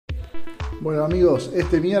Bueno amigos,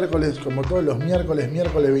 este miércoles, como todos los miércoles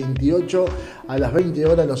 28 a las 20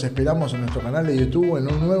 horas los esperamos en nuestro canal de YouTube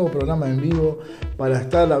en un nuevo programa en vivo para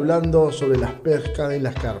estar hablando sobre las pescas de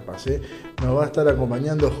las carpas. Nos va a estar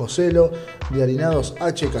acompañando Joselo de Harinados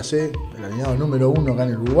HKC, el harinado número 1 acá en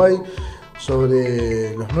el Uruguay,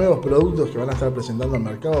 sobre los nuevos productos que van a estar presentando al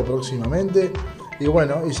mercado próximamente. Y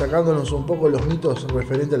bueno, y sacándonos un poco los mitos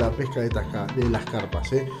referentes a la pesca de las carpas,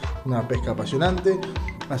 una pesca apasionante.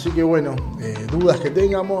 Así que bueno, dudas que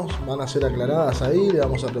tengamos van a ser aclaradas ahí, le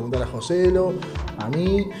vamos a preguntar a Joselo, a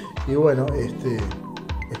mí, y bueno,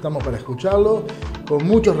 estamos para escucharlo, con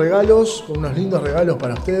muchos regalos, con unos lindos regalos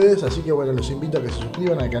para ustedes. Así que bueno, los invito a que se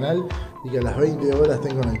suscriban al canal y que a las 20 horas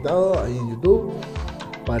estén conectados ahí en YouTube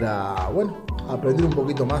para, bueno, aprender un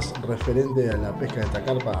poquito más referente a la pesca de esta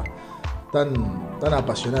carpa tan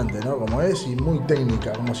apasionante, ¿no? Como es, y muy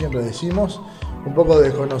técnica, como siempre decimos, un poco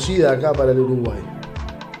desconocida acá para el Uruguay.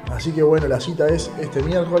 Así que bueno, la cita es este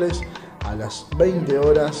miércoles a las 20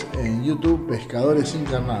 horas en YouTube, Pescadores sin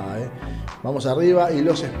Carnada. Vamos arriba y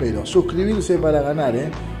los espero. Suscribirse para ganar,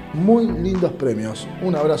 muy lindos premios.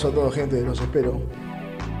 Un abrazo a toda gente, los espero.